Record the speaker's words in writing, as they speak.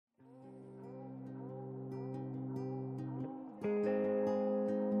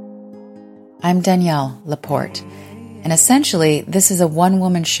I'm Danielle Laporte, and essentially this is a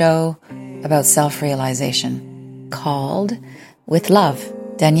one-woman show about self-realization called With Love,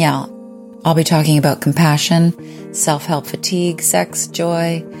 Danielle. I'll be talking about compassion, self-help fatigue, sex,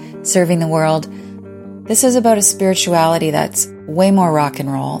 joy, serving the world. This is about a spirituality that's way more rock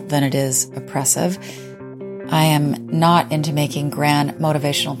and roll than it is oppressive. I am not into making grand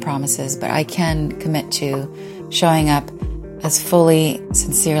motivational promises, but I can commit to showing up as fully,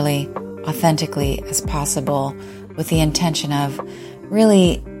 sincerely, authentically as possible with the intention of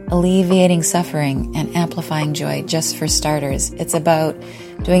really alleviating suffering and amplifying joy. Just for starters, it's about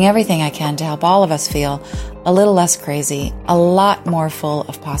doing everything I can to help all of us feel a little less crazy, a lot more full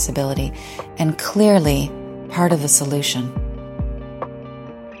of possibility, and clearly part of the solution.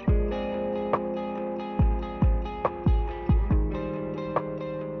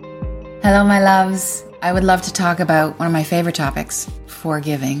 Hello, my loves. I would love to talk about one of my favorite topics,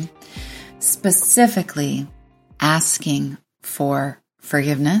 forgiving. Specifically, asking for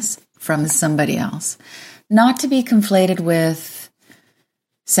forgiveness from somebody else. Not to be conflated with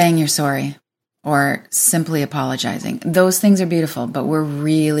saying you're sorry or simply apologizing. Those things are beautiful, but we're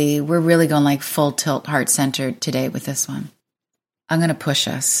really going like full tilt, heart-centered today with this one. I'm going to push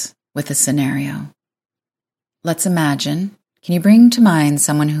us with a scenario. Let's imagine, can you bring to mind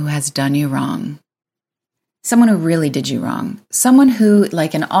someone who has done you wrong? Someone who really did you wrong. Someone who,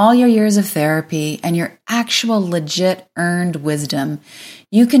 like in all your years of therapy and your actual legit earned wisdom,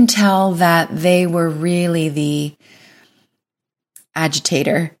 you can tell that they were really the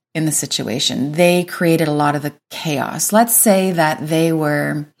agitator in the situation. They created a lot of the chaos. Let's say that they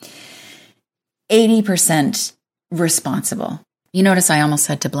were 80% responsible. You notice I almost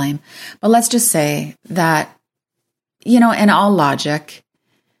said to blame. But let's just say that, in all logic,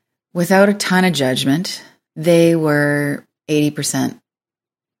 without a ton of judgment, they were 80%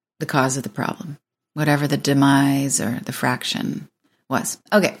 the cause of the problem, whatever the demise or the fraction was.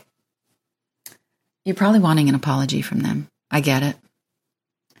 Okay. You're probably wanting an apology from them. I get it.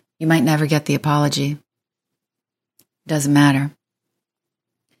 You might never get the apology. Doesn't matter.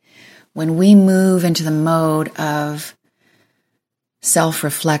 When we move into the mode of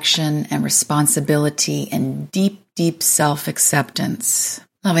self-reflection and responsibility and deep self-acceptance,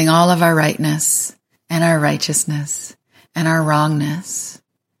 loving all of our rightness and our righteousness and our wrongness,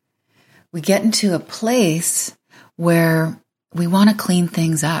 we get into a place where we want to clean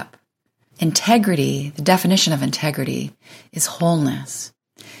things up. Integrity, the definition of integrity, is wholeness.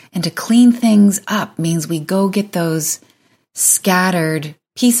 And to clean things up means we go get those scattered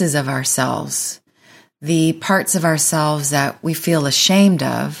pieces of ourselves, the parts of ourselves that we feel ashamed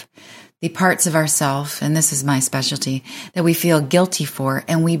of, the parts of ourselves, and this is my specialty, that we feel guilty for,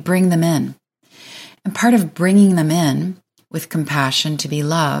 and we bring them in. And part of bringing them in with compassion to be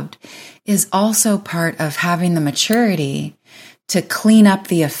loved is also part of having the maturity to clean up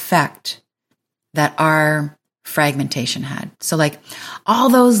the effect that our fragmentation had. So like all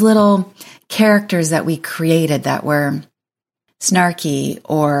those little characters that we created that were snarky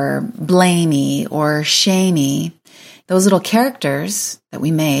or blamey or shamey, those little characters that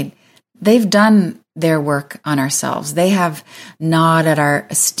we made, they've done their work on ourselves. They have gnawed at our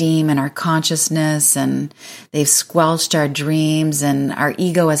esteem and our consciousness, and they've squelched our dreams, and our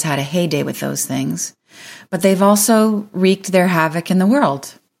ego has had a heyday with those things. But they've also wreaked their havoc in the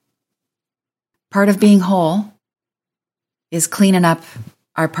world. Part of being whole is cleaning up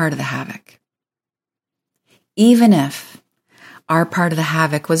our part of the havoc. Even if our part of the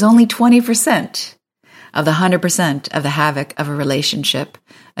havoc was only 20% of the 100% of the havoc of a relationship,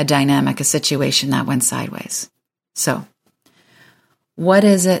 a dynamic, a situation that went sideways. So, what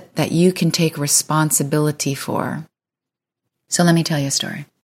is it that you can take responsibility for? So let me tell you a story.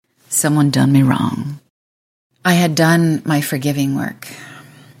 Someone done me wrong. I had done my forgiving work.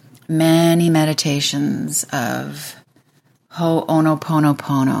 Many meditations of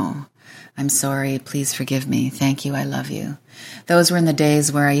Ho'onoponopono. I'm sorry, please forgive me. Thank you, I love you. Those were in the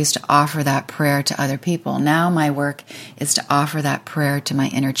days where I used to offer that prayer to other people. Now my work is to offer that prayer to my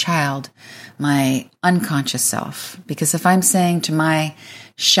inner child, my unconscious self. Because if I'm saying to my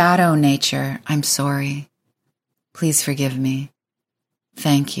shadow nature, I'm sorry, please forgive me,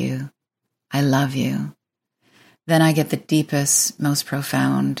 thank you, I love you, then I get the deepest, most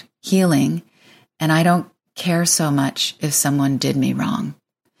profound healing, and I don't care so much if someone did me wrong.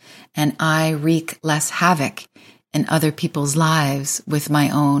 And I wreak less havoc in other people's lives with my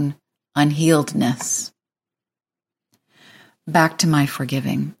own unhealedness. Back to my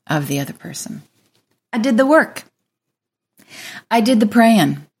forgiving of the other person. I did the work. I did the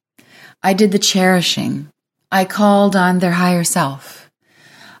praying. I did the cherishing. I called on their higher self.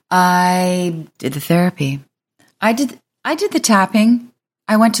 I did the therapy. I did the tapping.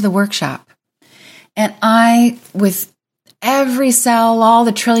 I went to the workshop. And with every cell, all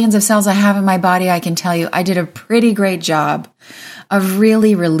the trillions of cells I have in my body, I can tell you, I did a pretty great job of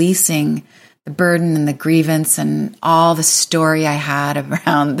really releasing the burden and the grievance and all the story I had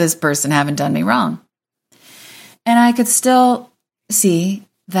around this person having done me wrong. And I could still see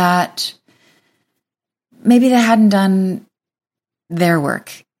that maybe they hadn't done their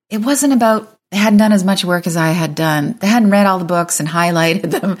work. It wasn't about they hadn't done as much work as I had done. They hadn't read all the books and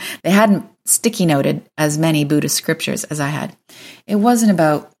highlighted them. They hadn't sticky noted as many Buddhist scriptures as I had. It wasn't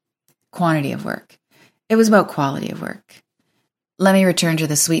about quantity of work. It was about quality of work. Let me return to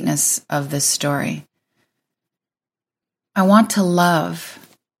the sweetness of this story. I want to love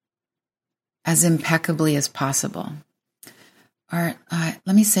as impeccably as possible. Or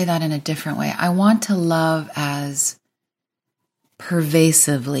let me say that in a different way. I want to love as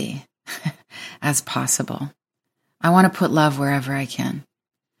pervasively as possible. I want to put love wherever I can.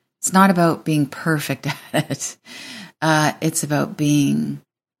 It's not about being perfect at it. It's about being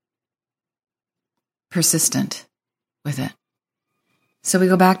persistent with it. So we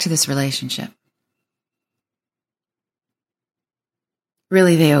go back to this relationship.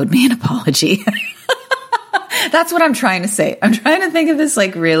 Really, they owed me an apology. That's what I'm trying to say. I'm trying to think of this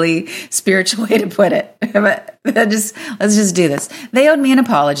like really spiritual way to put it. But let's just do this. They owed me an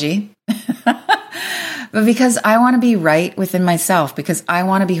apology. But because I want to be right within myself, because I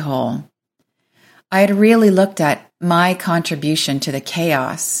want to be whole, I had really looked at my contribution to the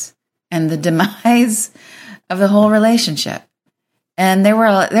chaos and the demise of the whole relationship. And there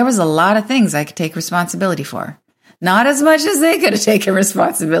was a lot of things I could take responsibility for. Not as much as they could have taken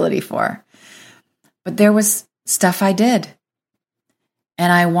responsibility for. But there was stuff I did.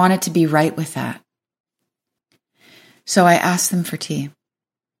 And I wanted to be right with that. So I asked them for tea.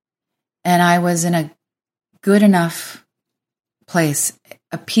 And I was in a good enough place,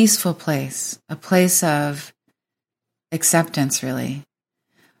 a peaceful place, a place of acceptance, really,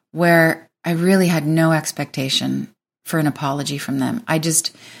 where I really had no expectation for an apology from them.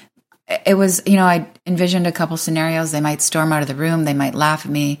 It was, I envisioned a couple scenarios. They might storm out of the room. They might laugh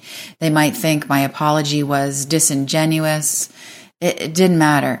at me. They might think my apology was disingenuous. It didn't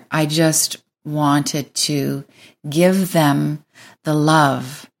matter. I just wanted to give them the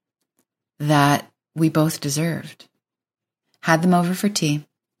love that we both deserved. Had them over for tea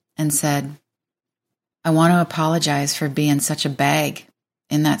and said, I want to apologize for being such a bag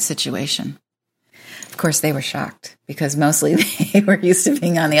in that situation. Of course, they were shocked because mostly they were used to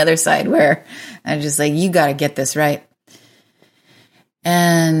being on the other side where I was just like, you got to get this right.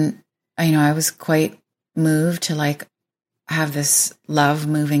 And, I was quite moved to have this love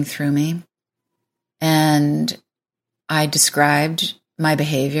moving through me. And I described my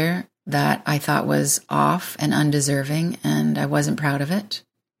behavior that I thought was off and undeserving, and I wasn't proud of it.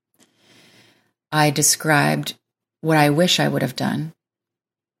 I described what I wish I would have done.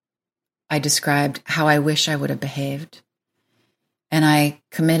 I described how I wish I would have behaved. And I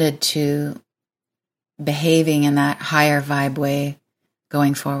committed to behaving in that higher vibe way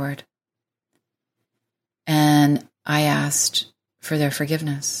going forward. And I asked for their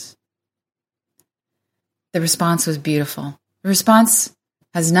forgiveness. The response was beautiful. The response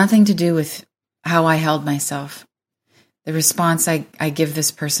has nothing to do with how I held myself. The response I give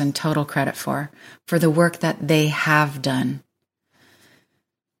this person total credit for the work that they have done.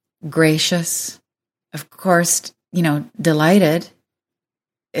 Gracious, of course, delighted,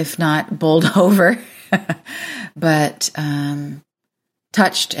 if not bowled over, but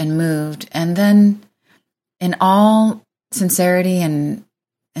touched and moved. And then in all sincerity and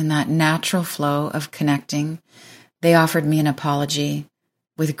in that natural flow of connecting, they offered me an apology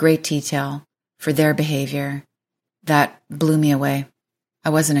with great detail for their behavior that blew me away. I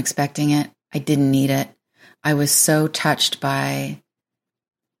wasn't expecting it. I didn't need it. I was so touched by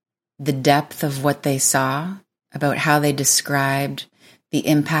the depth of what they saw, about how they described the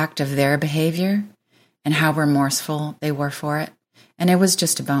impact of their behavior and how remorseful they were for it. And it was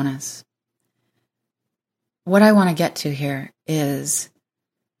just a bonus. What I want to get to here is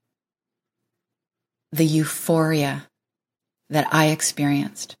the euphoria that I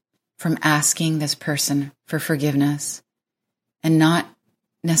experienced from asking this person for forgiveness and not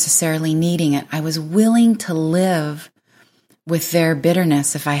necessarily needing it. I was willing to live with their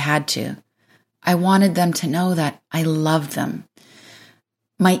bitterness if I had to. I wanted them to know that I loved them.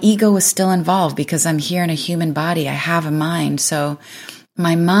 My ego was still involved because I'm here in a human body. I have a mind. So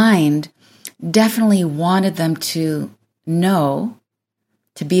my mind definitely wanted them to know,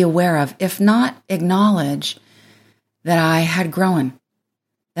 to be aware of, if not acknowledge, that I had grown,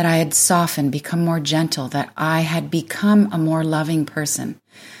 that I had softened, become more gentle, that I had become a more loving person.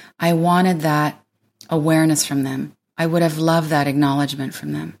 I wanted that awareness from them. I would have loved that acknowledgement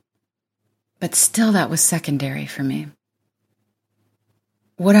from them. But still, that was secondary for me.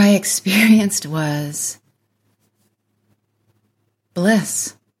 What I experienced was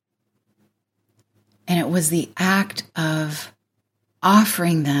bliss. And it was the act of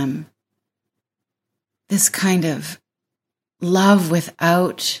offering them this kind of love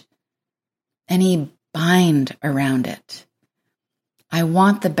without any bind around it. I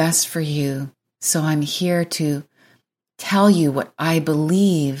want the best for you, so I'm here to tell you what I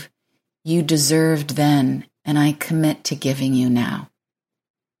believe you deserved then, and I commit to giving you now.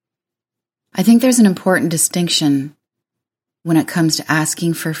 I think there's an important distinction when it comes to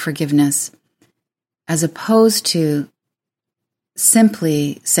asking for forgiveness, as opposed to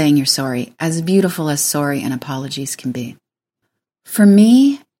simply saying you're sorry, as beautiful as sorry and apologies can be. For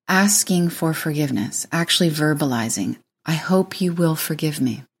me, asking for forgiveness, actually verbalizing, I hope you will forgive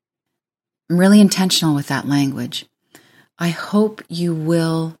me. I'm really intentional with that language. I hope you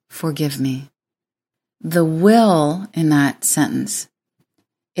will forgive me. The will in that sentence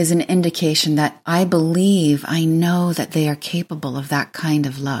is an indication that I believe, I know that they are capable of that kind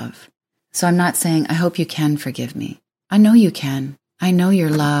of love. So I'm not saying, I hope you can forgive me. I know you can. I know your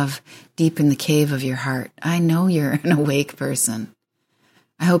love deep in the cave of your heart. I know you're an awake person.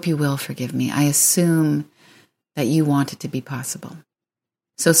 I hope you will forgive me. I assume that you want it to be possible.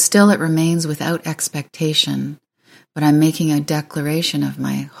 So still it remains without expectation, but I'm making a declaration of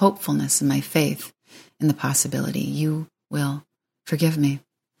my hopefulness and my faith in the possibility. You will forgive me.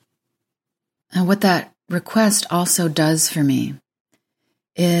 And what that request also does for me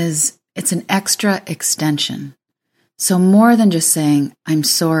is it's an extra extension. So more than just saying, I'm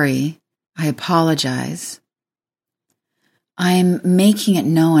sorry, I apologize, I'm making it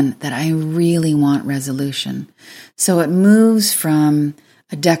known that I really want resolution. So it moves from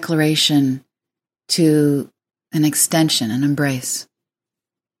a declaration to an extension, an embrace.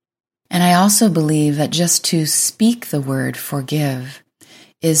 And I also believe that just to speak the word forgive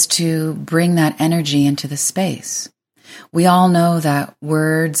is to bring that energy into the space. We all know that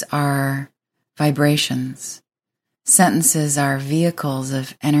words are vibrations. Sentences are vehicles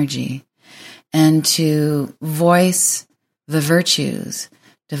of energy. And to voice the virtues,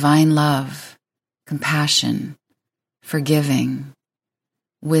 divine love, compassion, forgiving,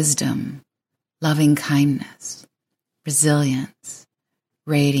 wisdom, loving kindness, resilience,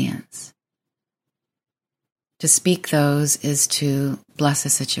 radiance. To speak those is to bless a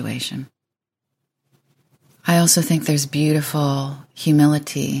situation. I also think there's beautiful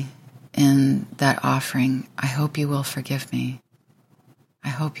humility in that offering. I hope you will forgive me. I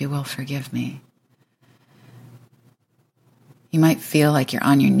hope you will forgive me. You might feel like you're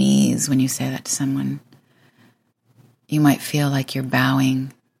on your knees when you say that to someone. You might feel like you're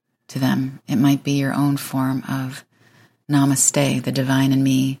bowing to them. It might be your own form of namaste, the divine in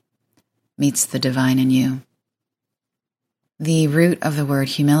me meets the divine in you. The root of the word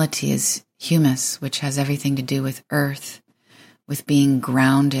humility is humus, which has everything to do with earth, with being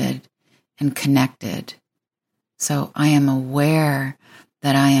grounded and connected. So I am aware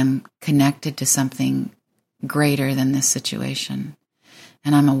that I am connected to something greater than this situation.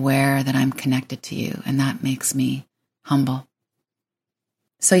 And I'm aware that I'm connected to you, and that makes me humble.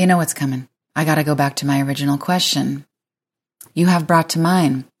 So you know what's coming. I got to go back to my original question. You have brought to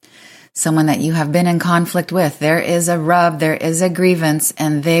mind someone that you have been in conflict with. There is a rub, there is a grievance,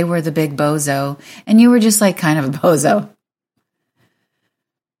 and they were the big bozo, and you were just like kind of a bozo.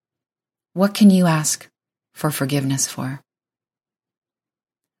 What can you ask for forgiveness for?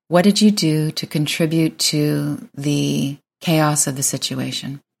 What did you do to contribute to the chaos of the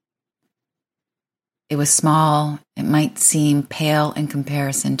situation? It was small. It might seem pale in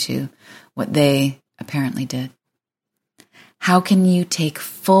comparison to what they apparently did. How can you take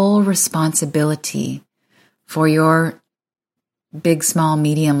full responsibility for your big, small,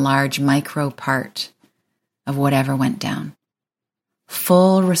 medium, large, micro part of whatever went down?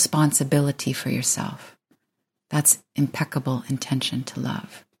 Full responsibility for yourself. That's impeccable intention to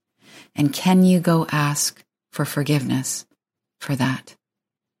love. And can you go ask for forgiveness for that?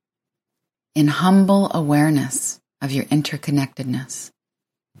 In humble awareness of your interconnectedness,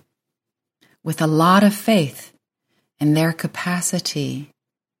 with a lot of faith in their capacity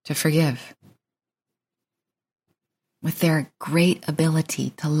to forgive, with their great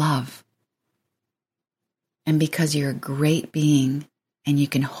ability to love. And because you're a great being and you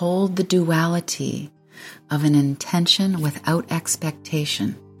can hold the duality of an intention without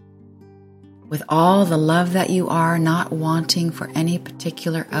expectation, with all the love that you are, not wanting for any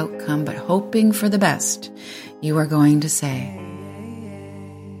particular outcome, but hoping for the best, you are going to say,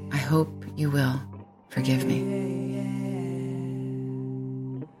 I hope you will forgive me.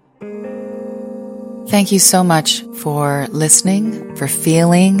 Thank you so much for listening, for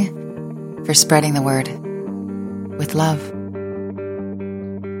feeling, for spreading the word. With love.